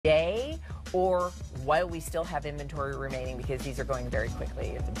or while we still have inventory remaining, because these are going very quickly.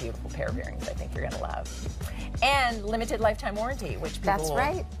 It's a beautiful pair of earrings I think you're going to love. And limited lifetime warranty, which people That's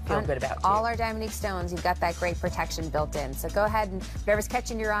right. feel good about too. All our Diamond stones, you've got that great protection built in. So go ahead and whatever's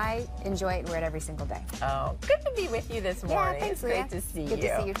catching your eye, enjoy it and wear it every single day. Oh, good to be with you this morning. Yeah, thanks, it's Leah. great to see you. Good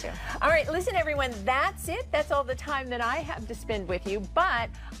to see you too. All right, listen everyone, that's it. That's all the time that I have to spend with you, but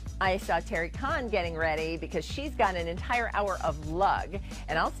I saw Terry Kahn getting ready because she's got an entire hour of lug,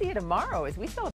 and I'll see you tomorrow as we celebrate